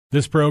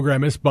This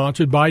program is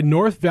sponsored by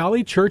North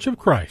Valley Church of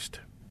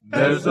Christ.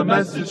 There's a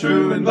message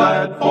true and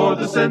glad for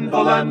the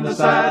sinful and the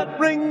sad.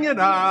 Ring it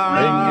out,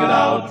 ring it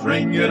out,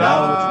 ring it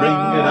out, ring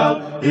it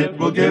out. It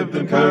will give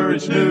them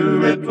courage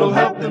new, it will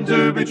help them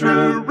to be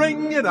true.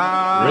 Ring it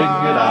out, ring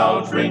it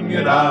out, ring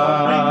it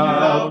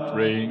out,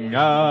 ring it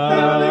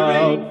out,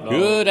 ring out.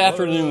 Good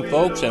afternoon,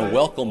 folks, and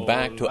welcome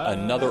back to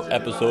another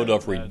episode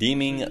of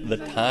Redeeming the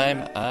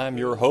Time. I'm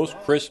your host,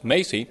 Chris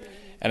Macy,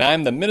 and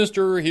I'm the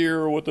minister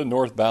here with the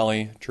North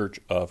Valley Church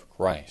of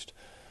Christ.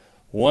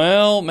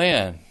 Well,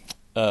 man,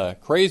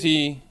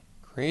 crazy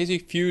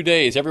few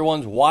days.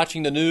 Everyone's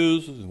watching the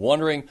news,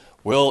 wondering,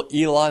 will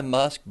Elon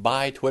Musk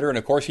buy Twitter? And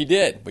of course he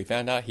did. We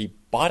found out he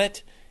bought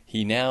it.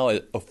 He now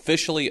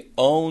officially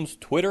owns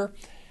Twitter.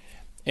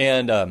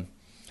 And,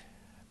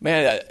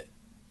 man,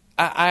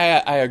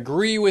 I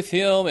agree with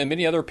him and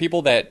many other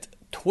people that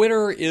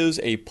Twitter is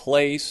a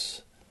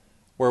place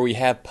where we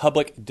have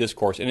public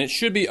discourse, and it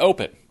should be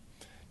open.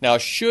 Now,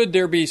 should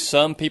there be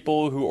some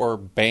people who are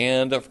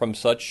banned from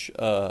such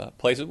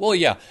places? Well,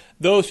 yeah,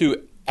 those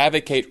who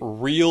advocate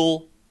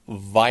real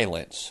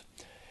violence.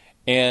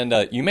 And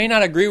you may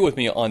not agree with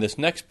me on this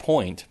next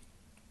point,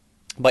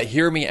 but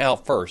hear me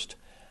out first.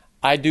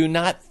 I do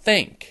not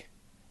think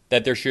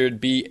that there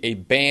should be a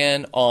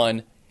ban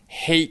on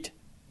hate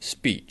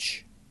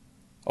speech.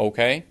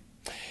 Okay?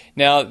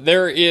 Now,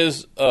 there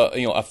is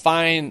a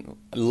fine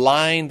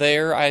line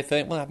there, I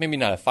think. Well, maybe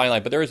not a fine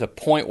line, but there is a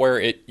point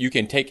where you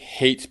can take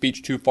hate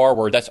speech too far,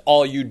 where that's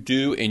all you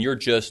do, and you're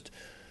just,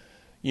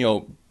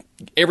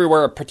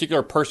 everywhere a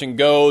particular person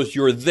goes,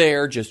 you're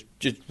there just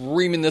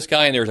reaming this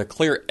guy, and there's a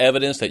clear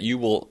evidence that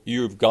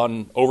you've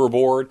gone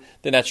overboard.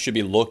 Then that should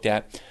be looked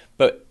at.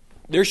 But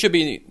there should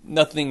be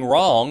nothing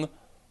wrong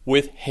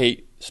with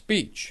hate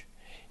speech.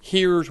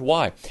 Here's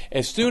why.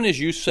 As soon as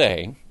you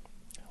say,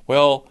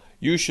 well,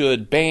 you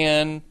should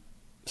ban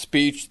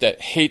speech that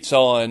hates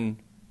on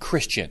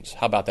Christians.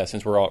 How about that,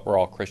 since we're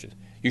all Christians?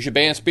 You should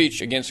ban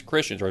speech against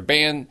Christians, or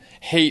ban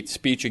hate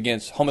speech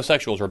against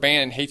homosexuals, or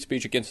ban hate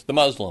speech against the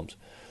Muslims.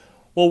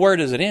 Well, where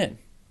does it end?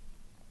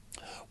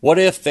 What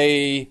if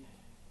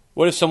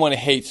someone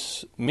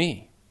hates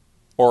me,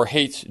 or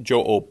hates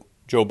Joe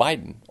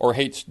Biden, or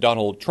hates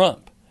Donald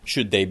Trump?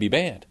 Should they be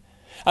banned?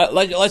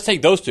 Let's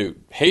take those two.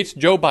 Hates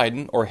Joe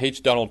Biden or hates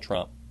Donald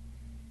Trump.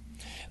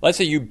 Let's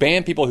say you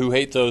ban people who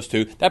hate those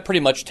two. That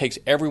pretty much takes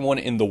everyone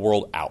in the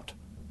world out,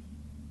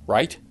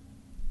 right?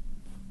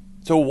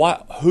 So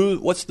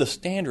what's the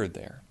standard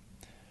there?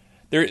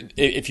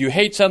 If you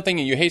hate something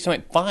and you hate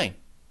something, fine.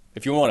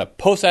 If you want to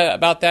post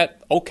about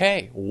that,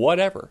 okay,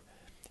 whatever.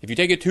 If you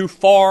take it too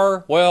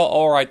far, well,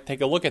 all right,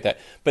 take a look at that.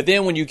 But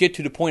then when you get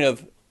to the point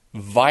of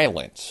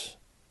violence,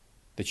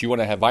 that you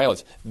want to have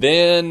violence,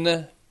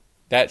 then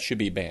that should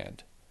be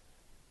banned.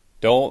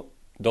 Don't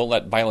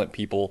let violent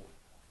people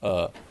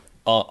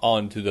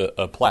onto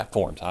the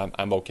platforms.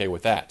 I'm okay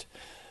with that.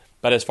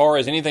 But as far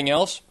as anything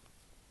else,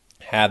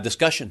 have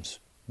discussions.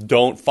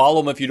 Don't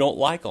follow them if you don't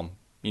like them.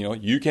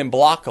 You can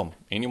block them,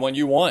 anyone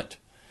you want,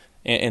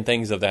 and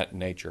things of that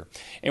nature.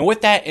 And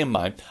with that in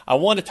mind, I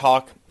want to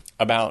talk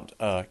about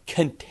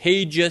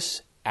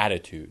contagious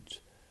attitudes.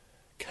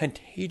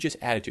 Contagious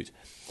attitudes.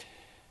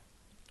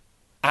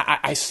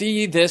 I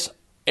see this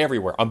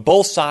everywhere, on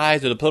both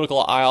sides of the political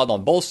aisle,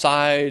 on both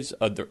sides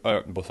of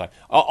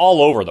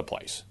all over the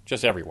place,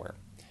 just everywhere,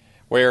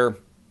 where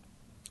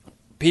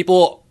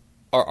people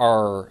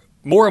are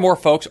more and more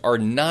folks are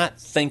not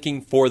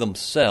thinking for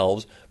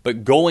themselves,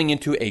 but going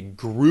into a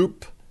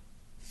group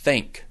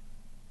think.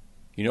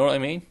 You know what I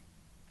mean?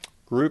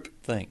 Group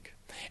think.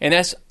 And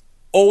that's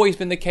always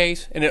been the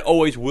case, and it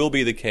always will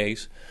be the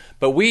case.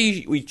 But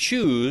we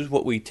choose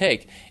what we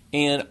take.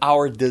 And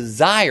our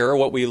desire,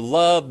 what we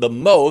love the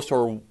most,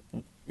 or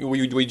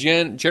we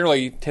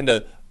generally tend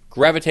to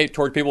gravitate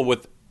toward people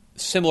with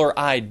similar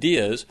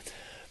ideas,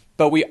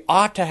 but we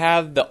ought to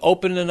have the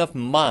open enough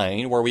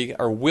mind where we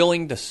are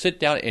willing to sit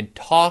down and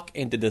talk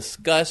and to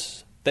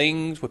discuss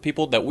things with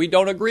people that we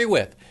don't agree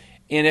with.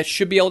 And it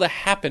should be able to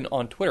happen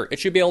on Twitter. It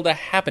should be able to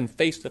happen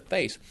face to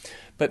face.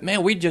 But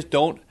man, we just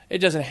don't. It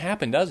doesn't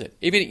happen, does it?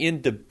 Even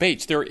in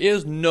debates, there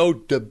is no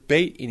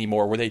debate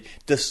anymore where they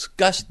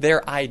discuss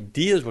their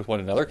ideas with one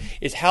another.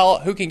 It's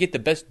who can get the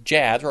best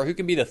jabs, or who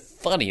can be the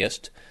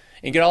funniest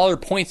and get all their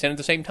points in at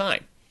the same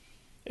time.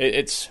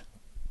 It's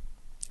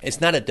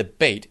not a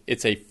debate.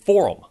 It's a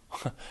forum,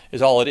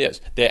 is all it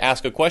is. They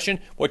ask a question.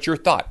 What's your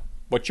thought?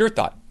 What's your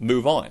thought?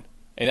 Move on.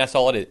 And that's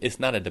all it is. It's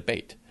not a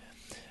debate.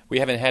 We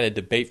haven't had a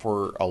debate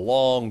for a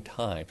long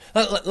time.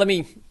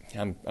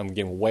 I'm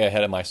getting way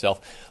ahead of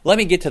myself. Let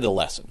me get to the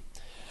lesson.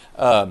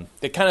 To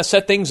kind of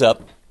set things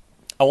up,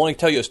 I want to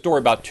tell you a story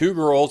about two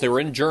girls. They were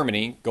in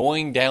Germany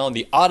going down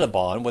the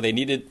Autobahn where they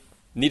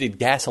needed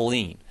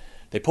gasoline.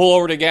 They pull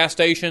over to a gas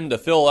station to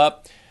fill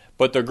up,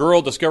 but the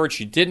girl discovered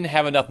she didn't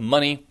have enough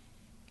money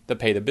to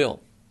pay the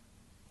bill.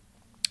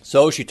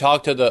 So she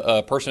talked to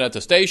the person at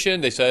the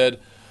station. They said,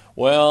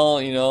 well,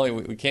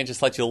 we can't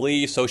just let you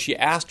leave. So she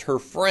asked her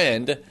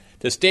friend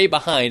to stay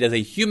behind as a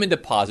human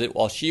deposit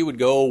while she would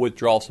go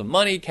withdraw some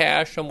money,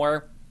 cash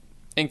somewhere.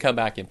 and come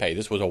back and pay.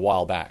 This was a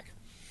while back.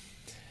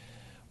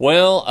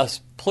 Well, a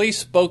police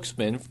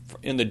spokesman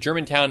in the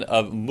German town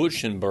of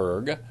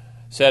Muschenberg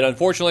said,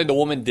 unfortunately, the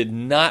woman did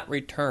not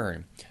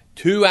return.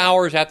 2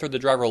 hours after the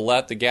driver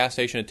left, the gas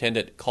station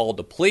attendant called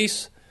the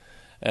police,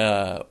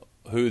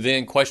 who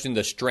then questioned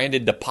the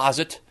stranded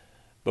deposit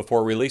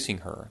before releasing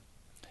her.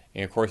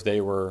 And, of course, they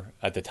were,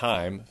 at the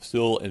time,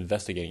 still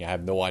investigating. I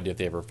have no idea if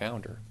they ever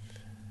found her.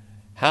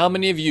 How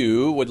many of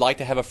you would like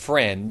to have a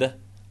friend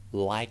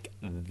like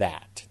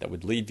that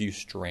would leave you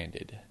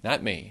stranded?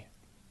 Not me.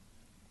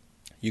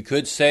 You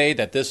could say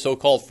that this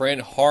so-called friend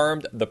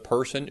harmed the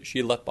person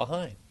she left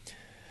behind.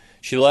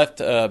 She left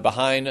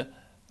behind,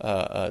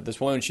 this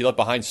woman she left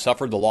behind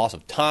suffered the loss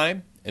of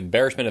time,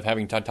 embarrassment of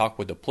having to talk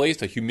with the police,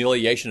 the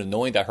humiliation of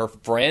knowing that her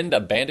friend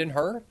abandoned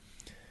her.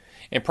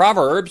 And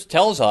Proverbs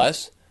tells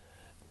us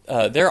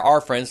there are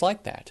friends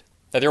like that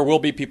there will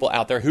be people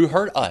out there who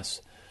hurt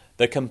us.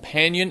 The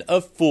companion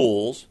of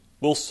fools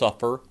will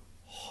suffer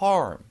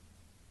harm.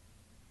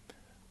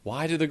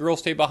 Why did the girl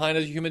stay behind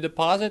as a human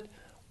deposit?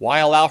 Why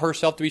allow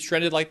herself to be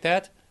stranded like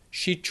that?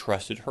 She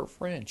trusted her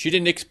friend. She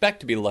didn't expect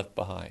to be left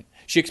behind.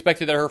 She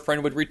expected that her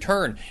friend would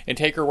return and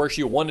take her where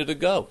she wanted to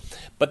go.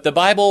 But the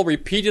Bible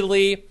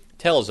repeatedly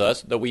tells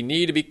us that we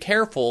need to be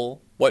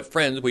careful what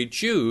friends we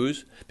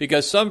choose,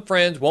 because some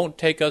friends won't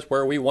take us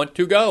where we want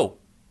to go.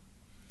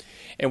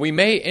 And we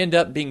may end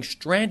up being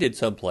stranded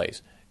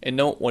someplace and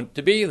don't want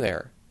to be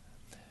there.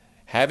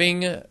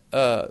 Having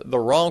the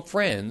wrong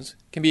friends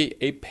can be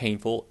a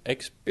painful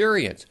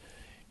experience.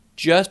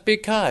 Just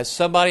because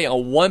somebody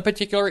on one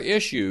particular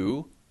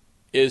issue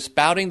is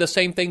spouting the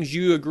same things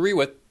you agree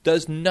with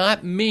does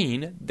not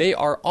mean they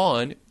are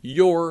on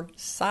your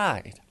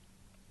side.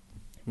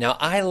 Now,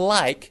 I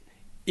like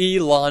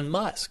Elon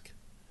Musk.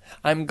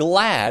 I'm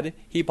glad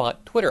he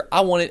bought Twitter.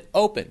 I want it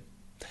open.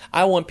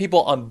 I want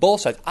people on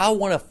both sides. I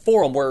want a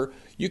forum where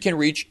you can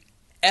reach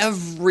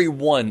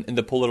everyone in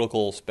the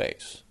political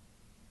space.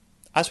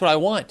 That's what I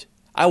want.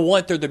 I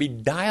want there to be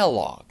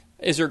dialogue.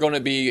 Is there going to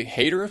be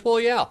haters? Well,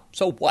 yeah.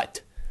 So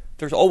what?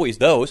 There's always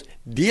those.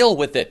 Deal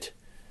with it.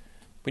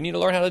 We need to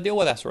learn how to deal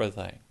with that sort of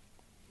thing.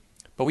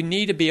 But we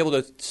need to be able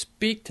to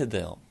speak to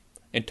them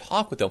and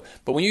talk with them.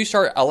 But when you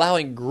start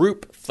allowing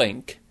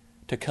groupthink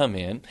to come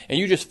in and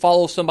you just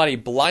follow somebody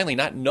blindly,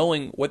 not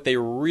knowing what they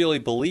really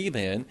believe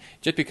in,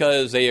 just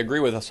because they agree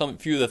with some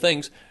few of the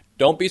things,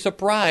 don't be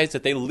surprised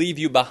that they leave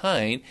you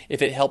behind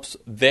if it helps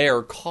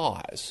their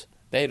cause.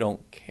 They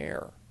don't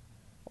care.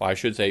 Well, I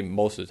should say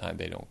most of the time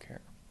they don't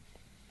care.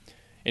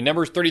 In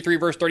Numbers 33,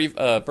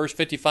 verse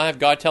 55,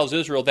 God tells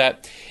Israel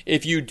that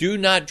if you do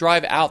not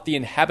drive out the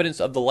inhabitants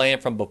of the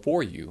land from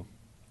before you,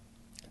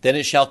 then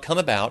it shall come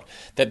about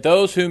that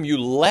those whom you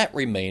let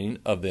remain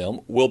of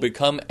them will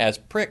become as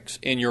pricks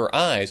in your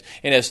eyes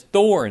and as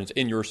thorns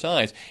in your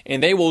sides,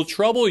 and they will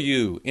trouble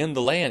you in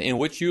the land in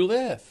which you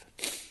live.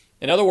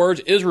 In other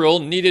words, Israel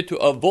needed to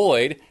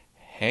avoid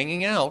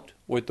hanging out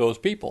with those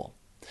people.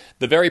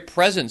 The very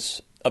presence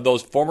of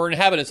those former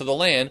inhabitants of the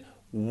land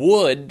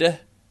would,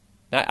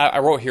 I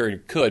wrote here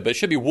it could, but it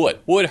should be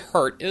would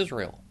hurt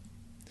Israel.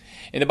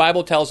 And the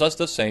Bible tells us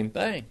the same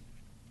thing.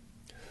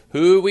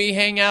 Who we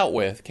hang out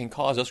with can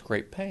cause us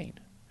great pain.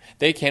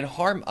 They can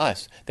harm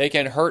us. They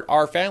can hurt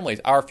our families,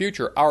 our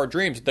future, our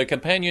dreams. The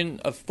companion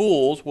of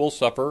fools will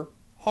suffer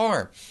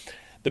harm.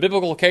 The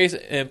biblical case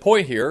and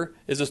point here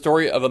is the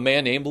story of a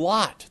man named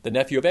Lot, the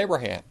nephew of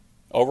Abraham.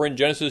 Over in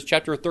Genesis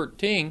chapter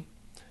 13,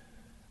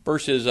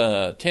 verses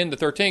 10 to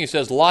 13, it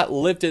says, Lot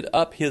lifted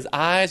up his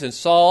eyes and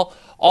saw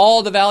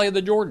all the valley of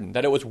the Jordan,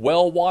 that it was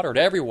well watered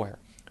everywhere.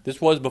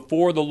 This was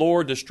before the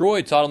Lord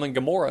destroyed Sodom and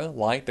Gomorrah,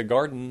 like the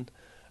garden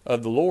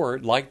of the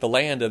Lord, like the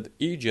land of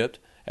Egypt,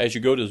 as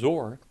you go to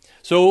Zoar.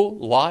 So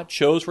Lot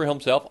chose for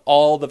himself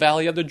all the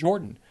valley of the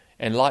Jordan,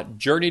 and Lot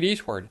journeyed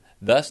eastward.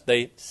 Thus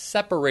they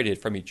separated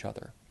from each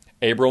other.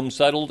 Abram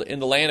settled in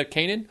the land of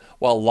Canaan,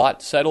 while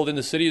Lot settled in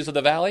the cities of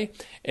the valley,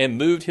 and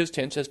moved his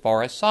tents as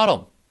far as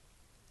Sodom.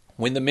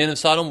 When the men of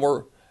Sodom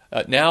were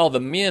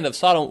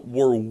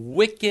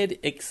wicked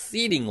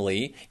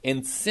exceedingly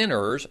and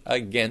sinners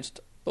against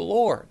the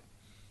Lord.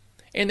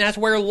 And that's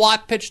where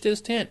Lot pitched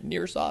his tent,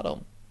 near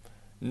Sodom.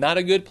 Not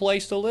a good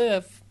place to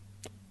live.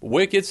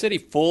 Wicked city,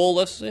 full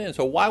of sin.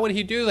 So why would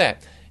he do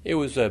that? It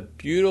was a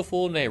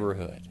beautiful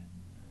neighborhood.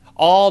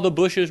 All the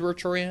bushes were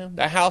trimmed.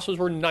 The houses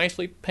were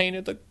nicely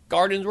painted. The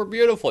gardens were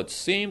beautiful. It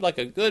seemed like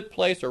a good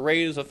place to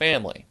raise a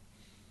family.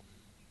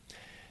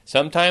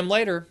 Sometime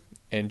later,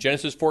 in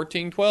Genesis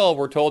 14:12,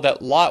 we're told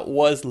that Lot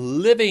was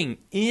living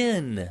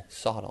in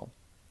Sodom.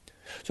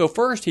 So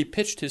first he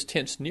pitched his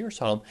tents near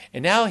Sodom,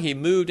 and now he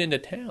moved into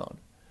town.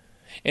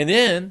 And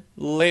then,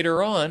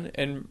 later on,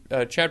 in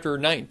chapter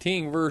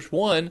 19, verse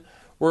 1,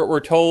 we're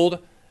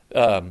told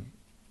when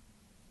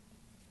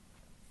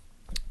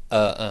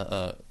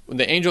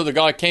the angel of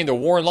God came to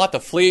warn Lot to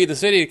flee the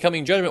city of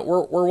coming judgment,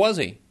 where was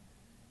he?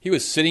 He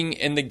was sitting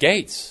in the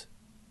gates.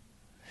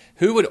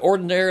 Who would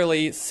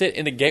ordinarily sit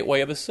in the gateway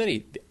of a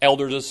city? The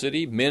elders of the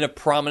city, men of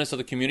prominence of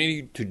the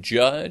community to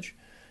judge.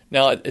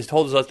 Now, it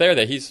told us there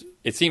that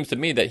it seems to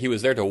me that he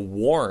was there to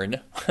warn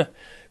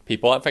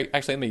people. In fact,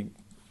 actually, let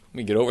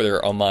me get over there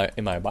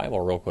in my Bible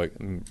real quick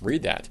and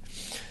read that.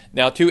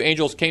 Now 2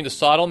 angels came to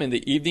Sodom in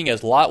the evening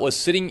as Lot was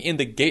sitting in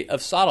the gate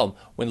of Sodom.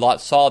 When Lot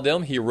saw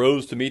them, he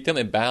rose to meet them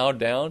and bowed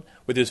down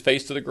with his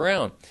face to the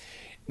ground.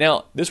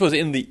 Now, this was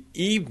in the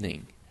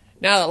evening.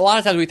 Now, a lot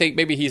of times we think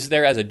maybe he's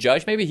there as a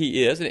judge. Maybe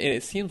he is, and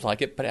it seems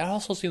like it. But it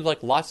also seems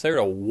like Lot's there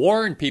to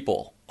warn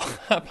people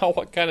about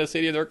what kind of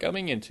city they're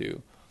coming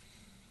into.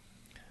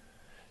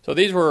 So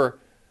these were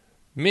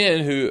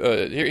men who,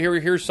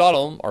 here's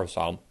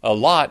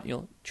Lot,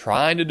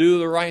 trying to do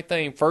the right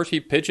thing. First, he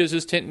pitches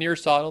his tent near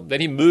Sodom. Then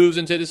he moves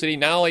into the city.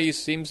 Now he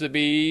seems to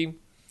be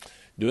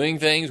doing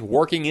things,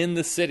 working in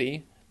the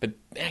city. But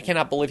I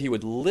cannot believe he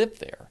would live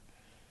there.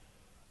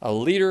 A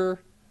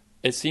leader,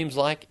 it seems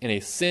like, in a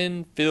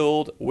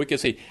sin-filled, wicked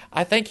city.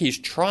 I think he's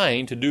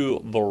trying to do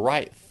the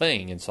right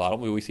thing in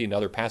Sodom. We see in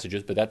other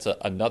passages, but that's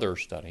another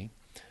study.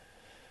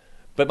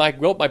 But my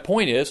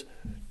point is,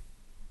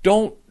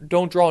 don't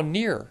draw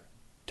near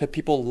to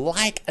people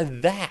like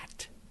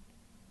that.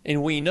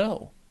 And we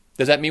know.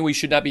 Does that mean we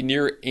should not be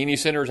near any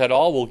sinners at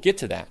all? We'll get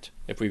to that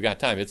if we've got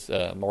time.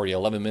 I'm already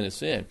 11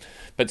 minutes in.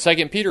 But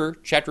 2 Peter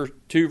chapter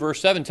 2,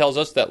 verse 7 tells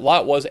us that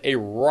Lot was a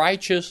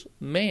righteous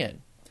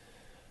man.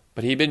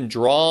 But he'd been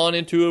drawn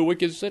into a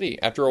wicked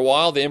city. After a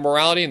while, the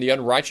immorality and the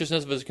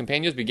unrighteousness of his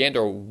companions began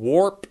to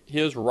warp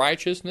his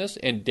righteousness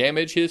and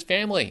damage his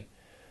family.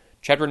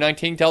 Chapter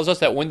 19 tells us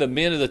that when the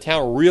men of the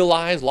town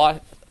realized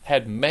Lot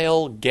had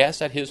male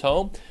guests at his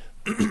home,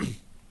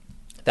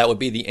 that would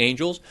be the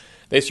angels,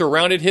 they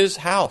surrounded his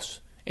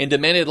house and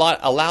demanded Lot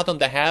allow them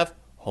to have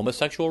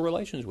homosexual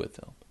relations with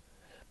them.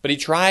 But he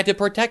tried to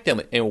protect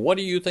them. And what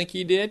do you think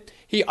he did?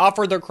 He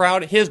offered the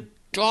crowd his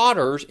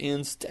daughters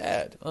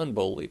instead.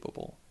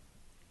 Unbelievable.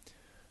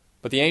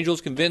 But the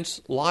angels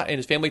convinced Lot and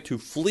his family to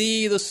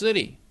flee the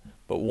city,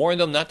 but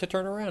warned them not to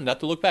turn around, not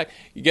to look back.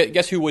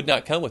 Guess who would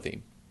not come with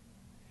him?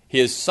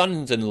 His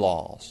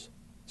sons-in-laws.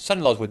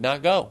 Son-in-laws would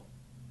not go.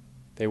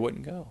 They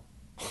wouldn't go.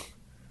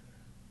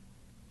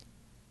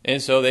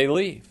 And so they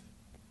leave.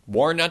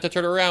 Warned not to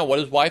turn around. What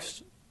does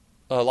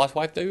Lot's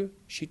wife do?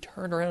 She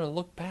turned around and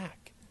looked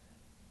back.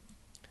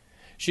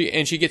 She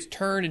gets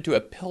turned into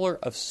a pillar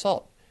of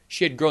salt.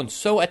 She had grown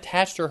so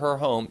attached to her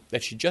home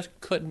that she just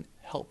couldn't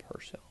help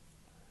herself.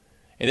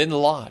 And then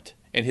Lot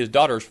and his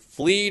daughters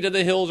flee to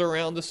the hills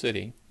around the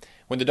city.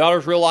 When the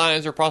daughters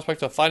realized their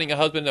prospects of finding a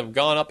husband have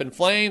gone up in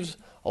flames,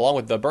 along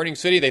with the burning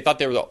city, they thought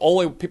they were the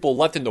only people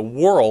left in the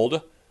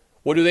world.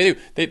 What do?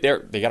 They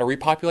got to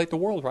repopulate the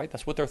world, right?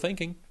 That's what they're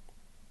thinking.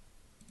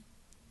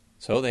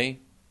 So they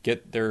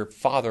get their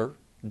father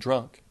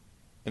drunk,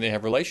 and they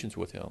have relations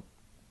with him.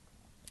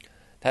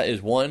 That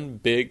is one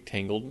big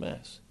tangled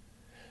mess.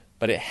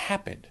 But it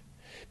happened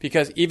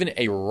because even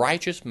a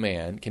righteous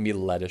man can be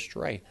led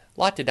astray.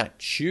 Lot did not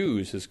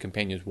choose his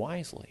companions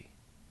wisely,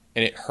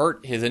 and it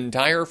hurt his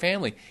entire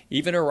family.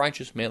 Even a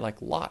righteous man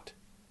like Lot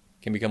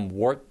can become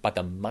warped by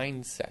the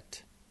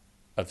mindset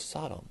of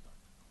Sodom.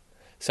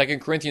 2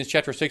 Corinthians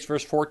chapter 6,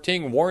 verse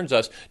 14 warns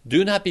us,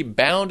 do not be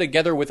bound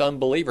together with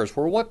unbelievers.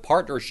 For what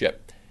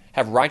partnership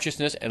have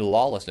righteousness and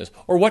lawlessness?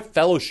 Or what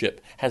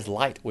fellowship has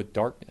light with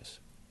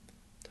darkness?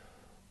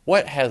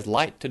 What has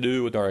light to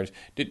do with darkness?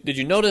 Did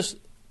you notice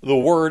the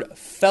word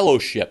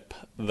fellowship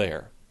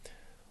there?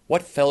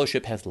 What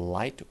fellowship has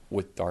light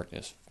with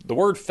darkness? The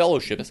word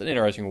fellowship is an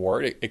interesting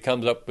word. It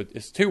comes up with,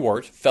 it's 2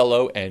 words,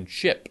 fellow and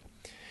ship.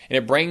 And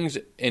it brings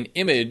an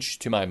image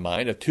to my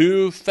mind of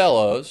 2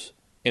 fellows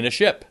in a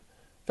ship.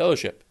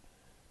 Fellowship.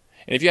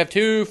 And if you have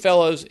 2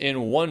 fellows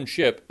in one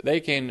ship, they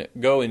can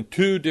go in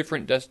 2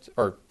 different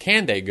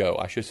can they go,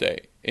 I should say,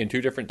 in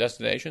 2 different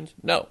destinations?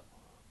 No.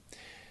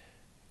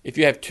 If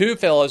you have 2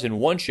 fellows in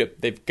one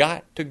ship, they've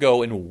got to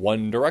go in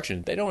one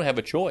direction. They don't have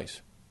a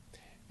choice.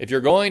 If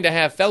you're going to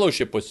have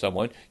fellowship with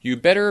someone, you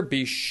better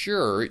be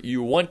sure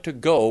you want to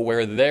go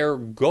where they're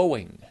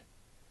going.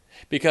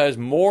 Because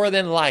more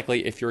than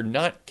likely, if you're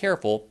not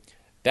careful,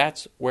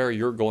 that's where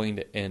you're going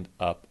to end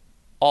up.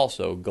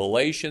 Also,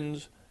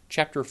 Galatians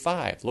chapter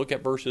 5. Look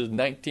at verses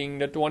 19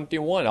 to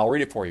 21. I'll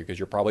read it for you because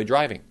you're probably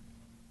driving.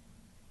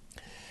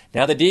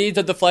 Now the deeds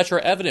of the flesh are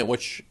evident,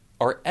 which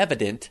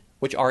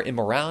are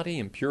immorality,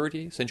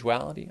 impurity,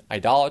 sensuality,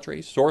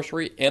 idolatry,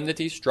 sorcery,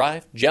 enmity,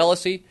 strife,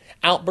 jealousy,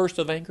 outbursts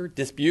of anger,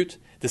 disputes,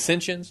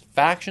 dissensions,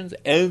 factions,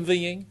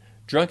 envying,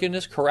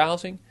 drunkenness,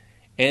 carousing,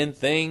 and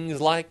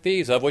things like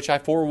these, of which I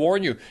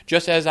forewarn you,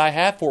 just as I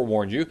have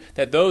forewarned you,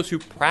 that those who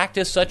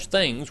practice such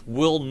things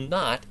will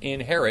not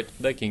inherit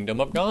the kingdom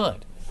of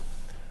God.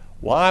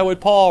 Why would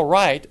Paul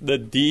write the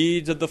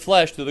deeds of the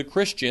flesh to the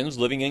Christians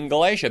living in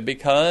Galatia?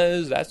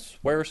 Because that's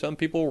where some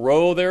people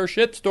row their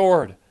ships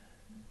toward.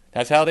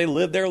 That's how they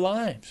live their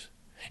lives.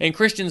 And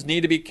Christians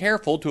need to be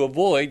careful to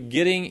avoid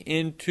getting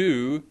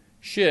into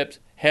ships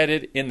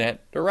headed in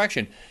that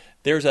direction.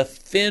 There's a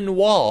thin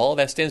wall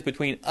that stands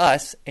between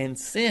us and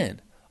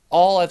sin.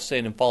 All have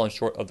sinned and fallen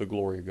short of the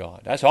glory of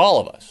God. That's all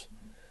of us.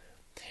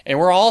 And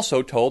we're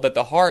also told that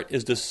the heart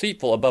is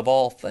deceitful above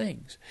all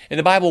things. And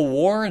the Bible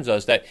warns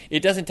us that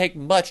it doesn't take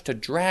much to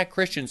drag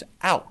Christians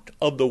out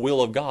of the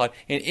will of God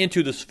and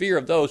into the sphere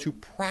of those who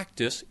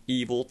practice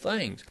evil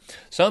things.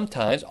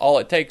 Sometimes all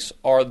it takes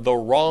are the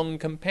wrong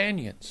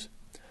companions.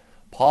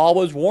 Paul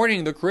was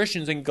warning the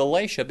Christians in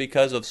Galatia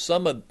because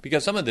some of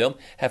them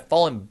have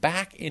fallen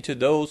back into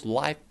those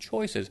life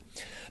choices.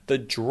 The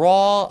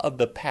draw of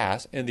the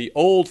past and the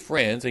old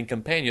friends and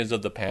companions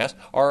of the past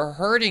are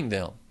hurting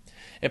them.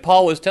 And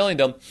Paul was telling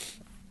them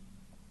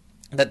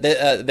that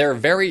their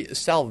very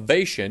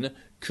salvation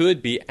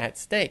could be at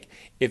stake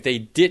if they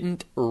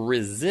didn't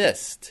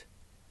resist.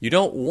 You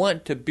don't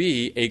want to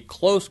be a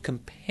close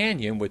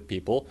companion with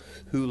people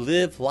who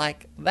live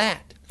like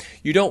that.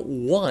 You don't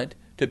want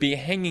to be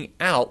hanging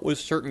out with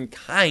certain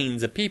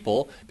kinds of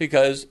people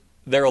because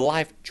their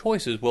life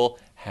choices will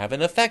have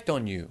an effect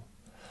on you.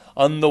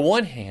 On the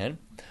one hand,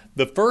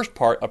 the first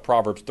part of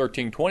Proverbs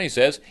 13:20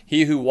 says,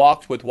 "He who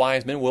walks with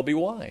wise men will be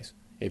wise."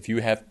 If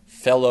you have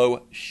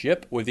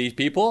fellowship with these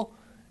people,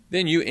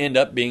 then you end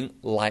up being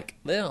like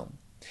them.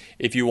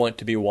 If you want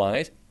to be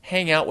wise,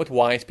 hang out with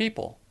wise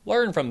people.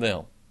 Learn from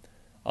them.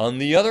 On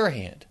the other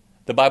hand,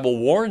 the Bible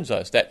warns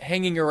us that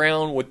hanging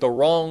around with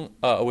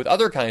with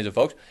other kinds of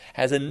folks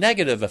has a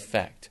negative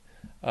effect.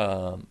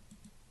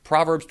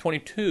 Proverbs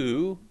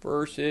 22,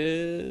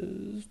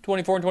 verses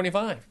 24 and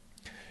 25.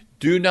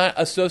 Do not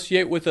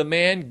associate with a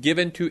man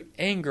given to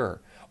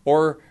anger,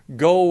 or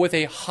go with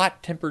a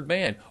hot-tempered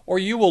man, or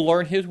you will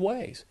learn his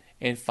ways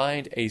and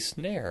find a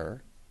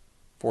snare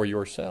for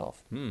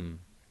yourself. If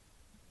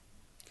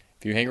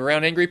you hang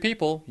around angry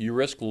people, you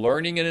risk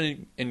learning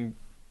and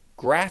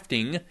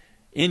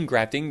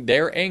engrafting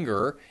their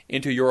anger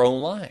into your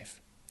own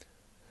life.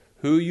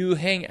 Who you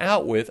hang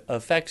out with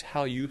affects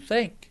how you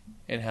think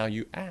and how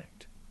you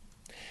act.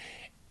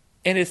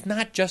 And it's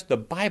not just the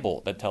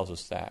Bible that tells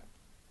us that.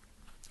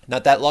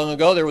 Not that long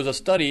ago, there was a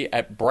study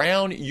at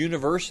Brown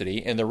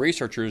University, and the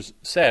researchers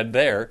said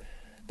there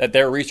that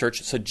their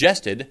research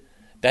suggested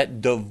that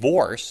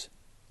divorce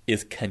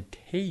is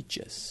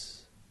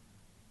contagious.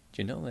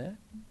 Do you know that?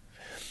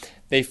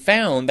 They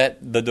found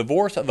that the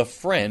divorce of a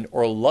friend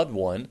or loved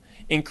one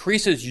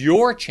increases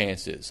your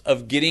chances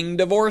of getting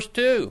divorced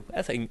too.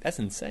 That's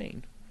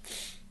insane.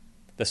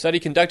 The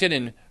study conducted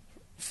in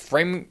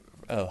Framingham,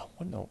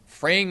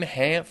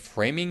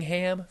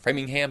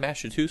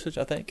 Massachusetts,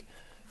 I think,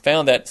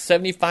 found that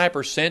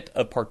 75%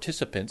 of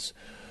participants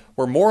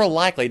were more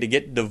likely to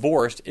get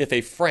divorced if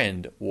a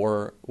friend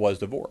was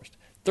divorced.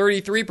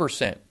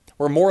 33%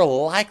 were more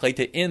likely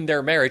to end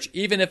their marriage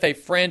even if a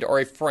friend or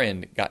a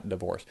friend got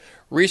divorced.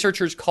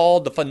 Researchers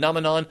called the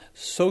phenomenon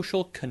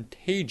social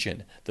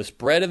contagion, the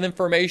spread of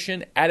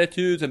information,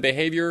 attitudes, and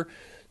behavior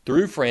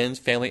through friends,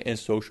 family, and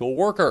social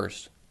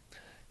workers.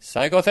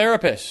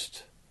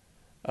 Psychotherapist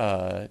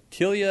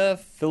Tilia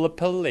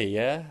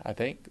Filippellia, I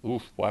think,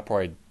 I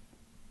probably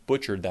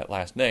butchered that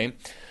last name,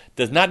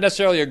 does not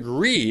necessarily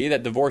agree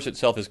that divorce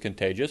itself is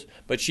contagious,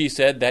 but she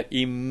said that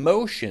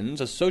emotions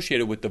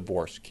associated with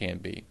divorce can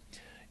be.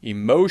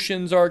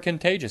 Emotions are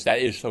contagious. That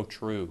is so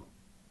true.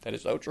 That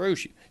is so true.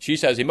 She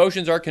says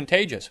emotions are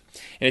contagious.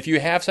 And if you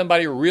have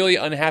somebody really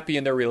unhappy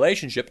in their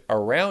relationship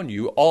around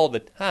you all the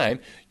time,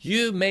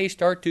 you may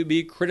start to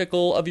be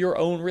critical of your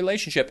own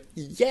relationship.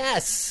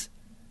 Yes,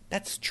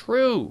 that's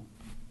true.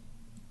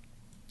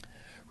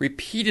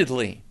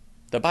 Repeatedly,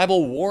 the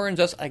Bible warns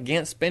us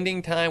against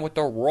spending time with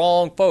the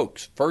wrong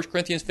folks. 1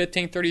 Corinthians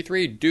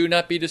 15:33, do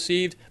not be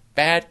deceived.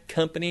 Bad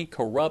company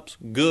corrupts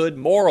good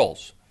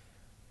morals.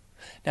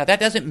 Now, that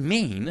doesn't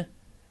mean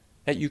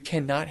that you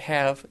cannot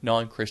have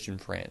non-Christian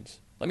friends.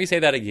 Let me say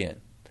that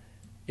again.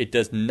 It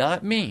does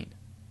not mean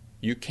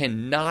you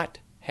cannot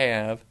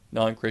have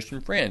non-Christian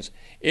friends.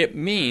 It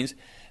means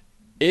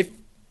if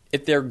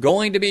they're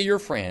going to be your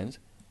friends,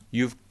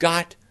 you've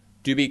got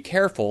to be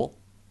careful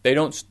they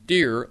don't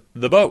steer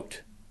the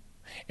boat.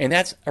 And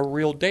that's a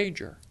real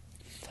danger.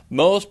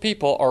 Most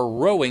people are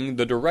rowing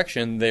the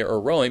direction they are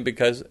rowing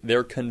because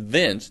they're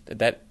convinced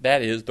that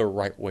that is the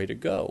right way to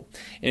go.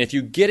 And if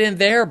you get in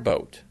their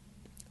boat,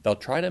 they'll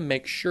try to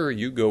make sure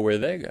you go where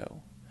they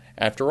go.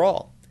 After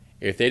all,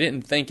 if they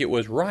didn't think it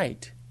was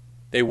right,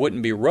 they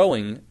wouldn't be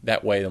rowing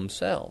that way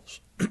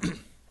themselves.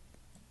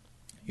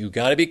 You've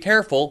got to be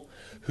careful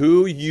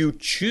who you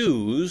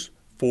choose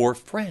for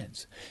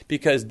friends,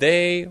 because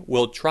they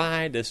will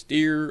try to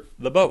steer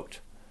the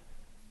boat.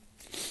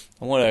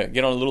 I want to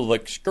get on a little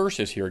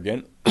excursus here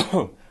again,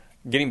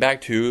 getting back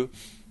to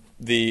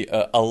the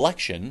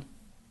election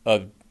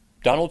of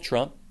Donald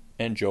Trump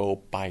and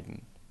Joe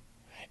Biden.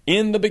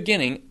 In the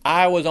beginning,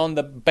 I was on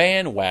the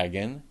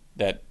bandwagon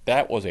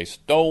that was a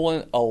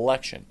stolen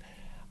election.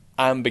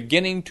 I'm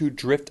beginning to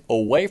drift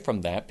away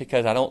from that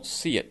because I don't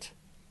see it.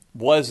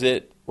 Was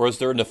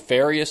there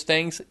nefarious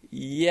things?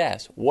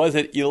 Yes. Was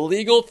it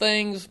illegal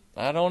things?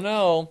 I don't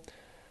know.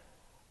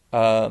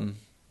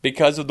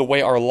 Because of the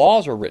way our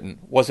laws are written.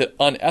 Was it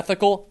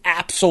unethical?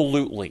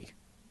 Absolutely.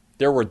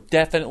 There were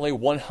definitely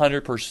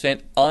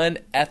 100%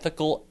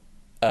 unethical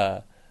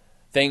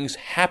things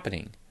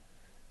happening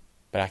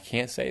But I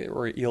can't say they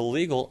were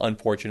illegal,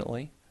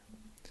 unfortunately.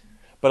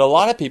 But a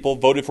lot of people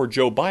voted for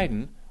Joe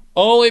Biden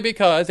only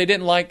because they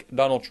didn't like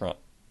Donald Trump.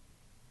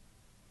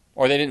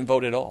 Or they didn't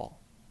vote at all.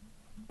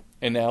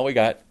 And now we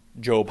got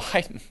Joe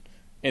Biden.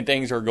 And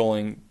things are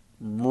going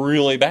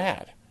really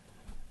bad.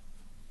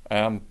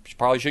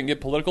 Probably shouldn't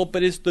get political,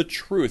 but it's the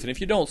truth. And if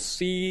you don't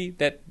see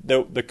that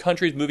the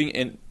country is moving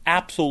in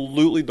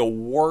absolutely the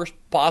worst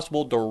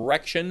possible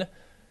direction,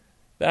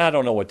 then I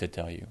don't know what to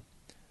tell you.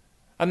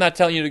 I'm not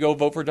telling you to go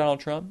vote for Donald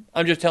Trump.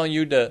 I'm just telling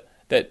you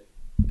that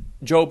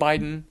Joe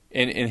Biden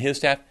and his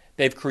staff,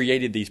 they've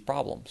created these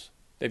problems.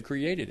 They've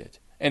created it.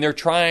 And they're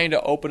trying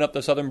to open up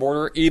the southern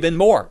border even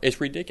more. It's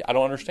ridiculous. I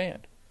don't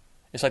understand.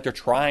 It's like they're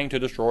trying to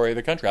destroy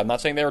the country. I'm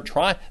not saying they're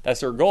trying.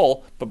 That's their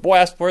goal. But boy,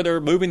 that's where they're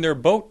moving their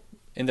boat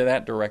into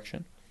that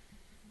direction.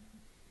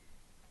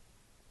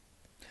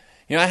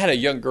 You know, I had a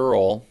young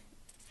girl.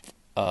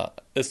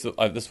 This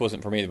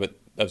wasn't for me, but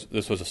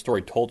this was a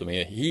story told to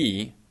me.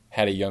 He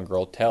had a young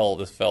girl tell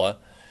this fella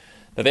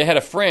that they had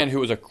a friend who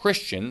was a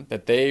Christian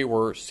that they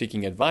were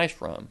seeking advice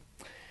from.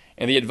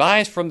 And the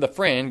advice from the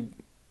friend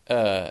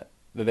that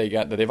they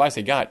got, the advice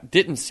they got,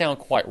 didn't sound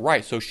quite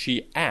right. So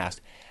she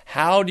asked,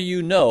 how do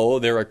you know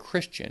they're a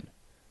Christian?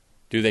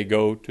 Do they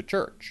go to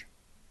church?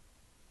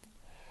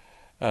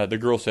 The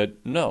girl said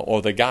no.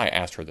 Or the guy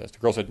asked her this. The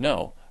girl said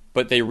no.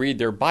 But they read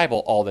their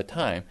Bible all the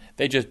time.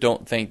 They just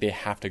don't think they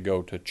have to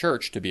go to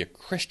church to be a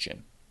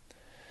Christian.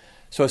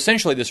 So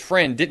essentially, this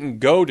friend didn't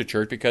go to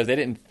church because they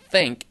didn't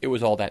think it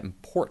was all that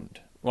important.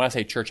 When I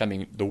say church, I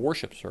mean the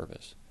worship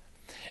service.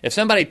 If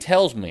somebody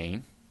tells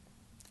me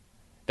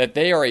that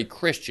they are a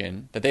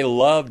Christian, that they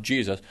love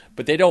Jesus,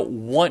 but they don't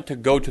want to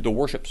go to the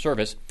worship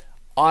service,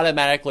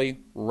 automatically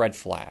red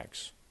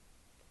flags.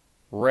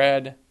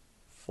 Red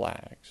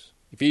flags.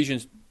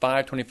 Ephesians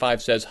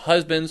 5:25 says,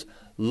 husbands,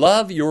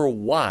 love your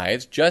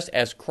wives just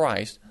as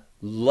Christ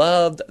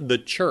loved the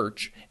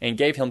church and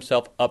gave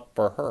himself up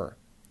for her.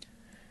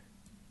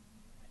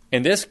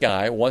 And this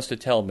guy wants to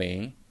tell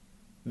me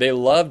they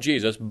love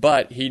Jesus,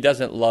 but he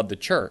doesn't love the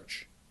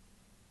church.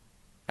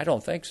 I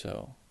don't think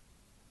so.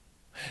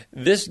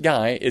 This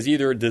guy is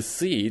either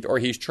deceived or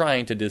he's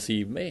trying to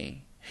deceive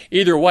me.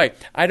 Either way,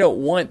 I don't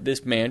want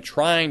this man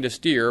trying to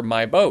steer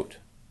my boat.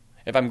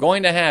 If I'm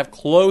going to have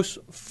close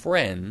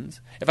friends,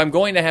 if I'm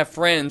going to have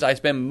friends I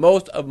spend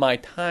most of my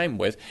time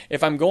with,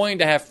 if I'm going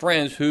to have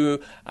friends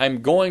who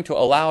I'm going to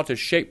allow to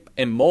shape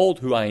and mold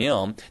who I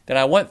am, then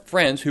I want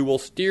friends who will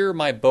steer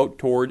my boat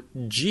toward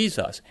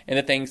Jesus and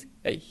the things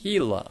that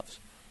he loves,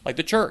 like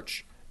the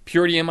church,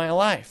 purity in my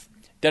life,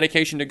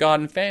 dedication to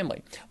God and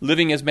family,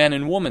 living as man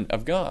and woman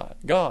of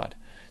God,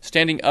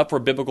 standing up for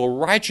biblical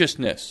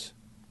righteousness.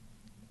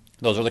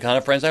 Those are the kind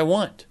of friends I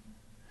want.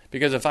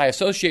 Because if I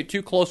associate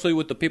too closely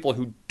with the people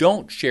who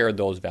don't share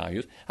those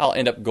values, I'll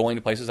end up going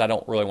to places I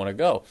don't really want to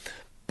go.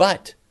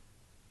 But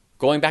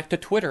going back to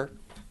Twitter,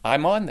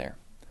 I'm on there.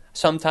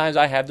 Sometimes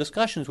I have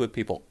discussions with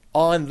people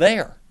on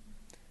there.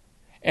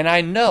 And I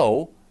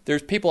know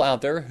there's people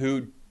out there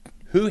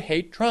who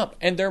hate Trump,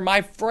 and they're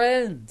my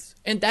friends,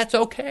 and that's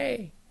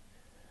okay.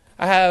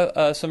 I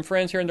have some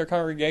friends here in their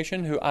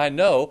congregation who I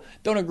know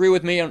don't agree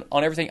with me on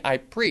everything I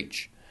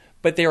preach,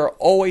 but they are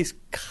always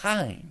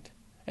kind.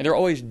 And they're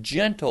always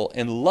gentle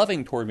and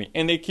loving toward me.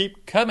 And they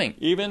keep coming,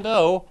 even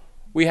though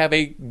we have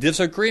a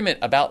disagreement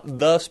about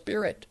the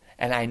Spirit.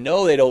 And I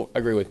know they don't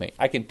agree with me.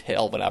 I can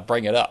tell when I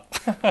bring it up.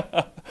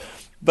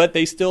 But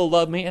they still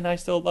love me, and I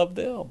still love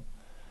them.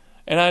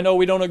 And I know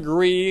we don't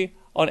agree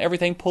on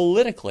everything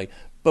politically.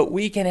 But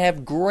we can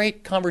have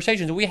great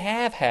conversations. We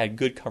have had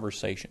good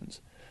conversations.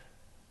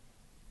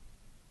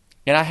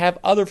 And I have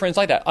other friends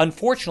like that.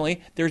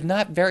 Unfortunately, there's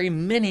not very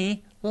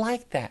many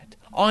like that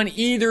on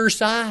either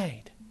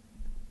side.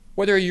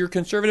 Whether you're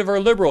conservative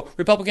or liberal,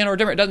 Republican or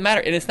Democrat, it doesn't matter.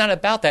 And it's not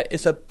about that.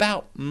 It's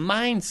about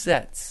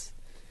mindsets.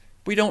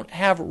 We don't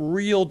have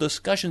real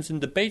discussions and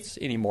debates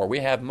anymore. We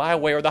have my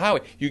way or the highway.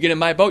 You get in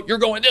my boat, you're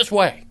going this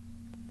way.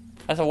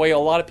 That's the way a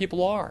lot of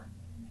people are.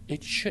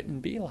 It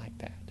shouldn't be like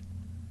that.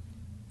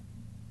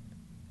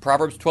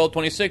 Proverbs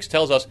 12:26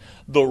 tells us,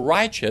 the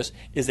righteous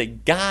is a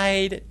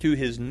guide to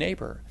his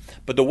neighbor,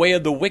 but the way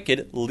of the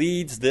wicked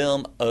leads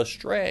them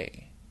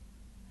astray.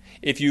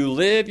 If you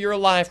live your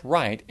life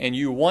right and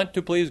you want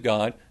to please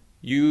God,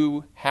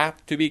 you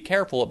have to be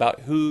careful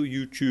about who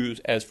you choose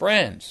as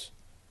friends.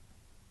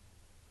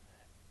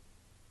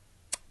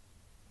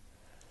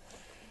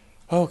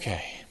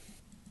 Okay.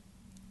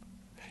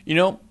 You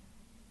know,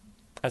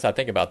 as I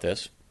think about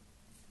this,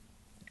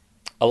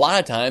 a lot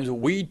of times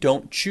we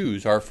don't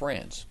choose our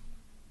friends.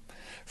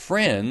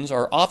 Friends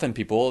are often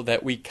people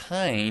that we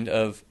kind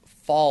of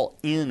fall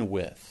in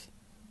with.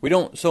 We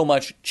don't so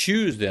much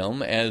choose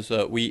them as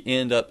we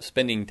end up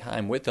spending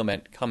time with them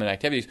at common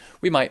activities.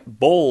 We might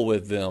bowl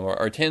with them or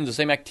attend the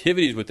same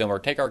activities with them or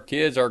take our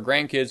kids, our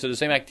grandkids to the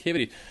same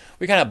activities.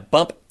 We kind of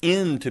bump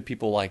into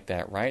people like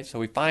that, right? So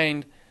we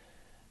find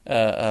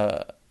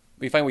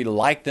we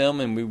like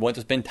them and we want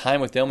to spend time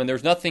with them, and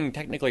there's nothing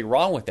technically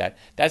wrong with that.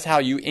 That's how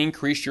you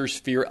increase your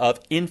sphere of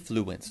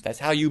influence. That's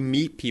how you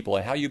meet people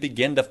and how you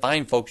begin to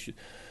find folks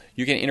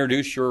you can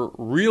introduce your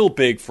real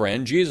big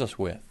friend, Jesus,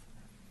 with.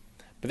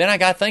 But then I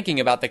got thinking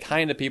about the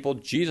kind of people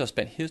Jesus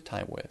spent his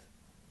time with.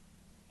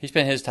 He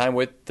spent his time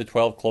with the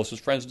 12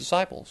 closest friends and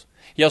disciples.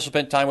 He also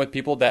spent time with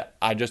people that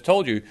I just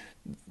told you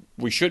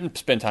we shouldn't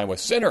spend time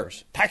with: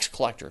 sinners, tax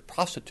collectors,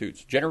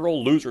 prostitutes,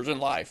 general losers in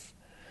life.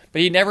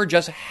 But he never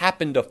just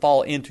happened to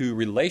fall into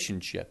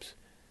relationships.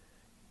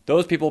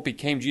 Those people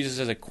became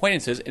Jesus'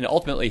 acquaintances and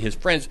ultimately his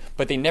friends,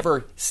 but they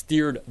never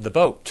steered the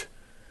boat.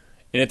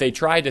 And if they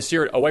tried to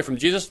steer it away from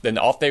Jesus, then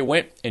off they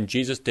went, and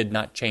Jesus did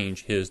not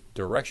change his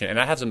direction. And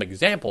I have some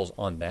examples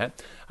on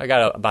that. I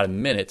got about a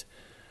minute.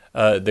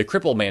 The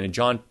crippled man in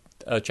John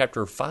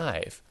chapter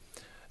 5.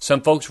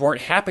 Some folks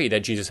weren't happy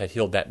that Jesus had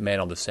healed that man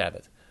on the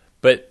Sabbath.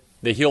 But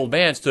the healed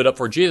man stood up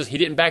for Jesus. He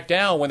didn't back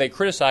down when they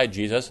criticized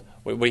Jesus,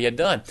 what he had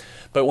done.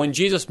 But when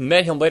Jesus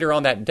met him later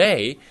on that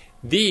day,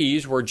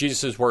 these were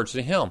Jesus' words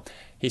to him.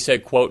 He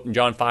said, quote, in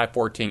John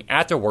 5:14,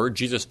 "Afterward,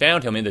 Jesus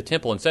found him in the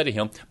temple and said to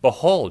him,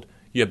 'Behold,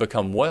 you have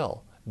become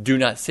well. Do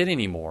not sin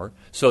anymore,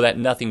 so that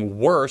nothing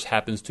worse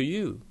happens to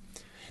you.'"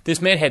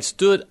 This man had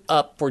stood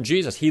up for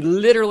Jesus. He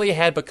literally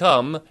had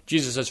become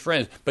Jesus'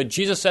 friend. But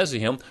Jesus says to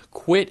him,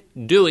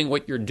 quit doing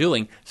what you're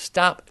doing.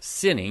 Stop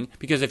sinning,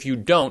 because if you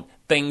don't,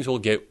 things will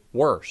get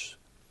worse.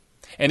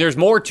 And there's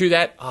more to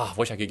that. I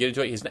wish I could get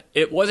into it.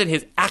 It wasn't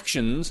his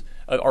actions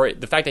or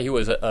the fact that he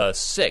was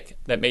sick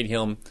that made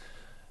him,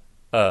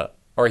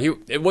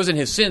 it wasn't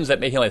his sins that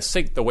made him as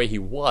sick the way he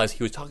was.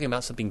 He was talking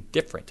about something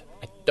different.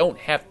 I don't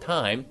have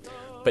time.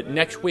 But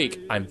next week,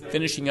 I'm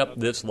finishing up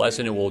this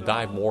lesson, and we'll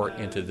dive more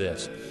into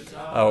this.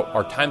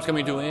 Our time's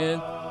coming to an end.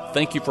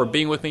 Thank you for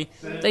being with me.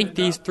 Think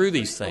through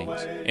these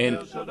things.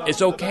 And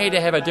it's okay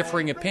to have a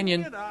differing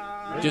opinion.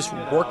 Just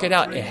work it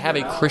out and have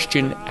a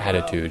Christian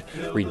attitude.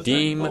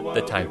 Redeem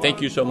the time.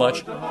 Thank you so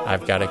much.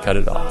 I've got to cut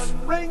it off.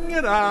 Ring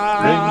it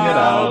out. Ring it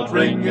out.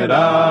 Ring it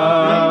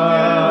out.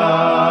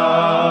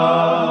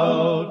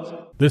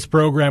 This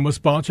program was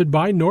sponsored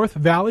by North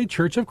Valley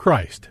Church of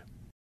Christ.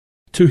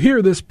 To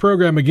hear this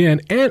program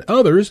again and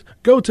others,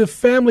 go to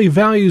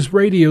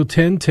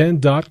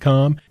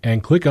FamilyValuesRadio1010.com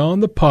and click on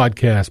the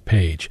podcast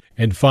page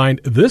and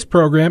find this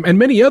program and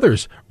many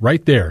others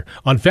right there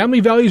on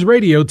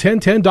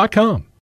FamilyValuesRadio1010.com.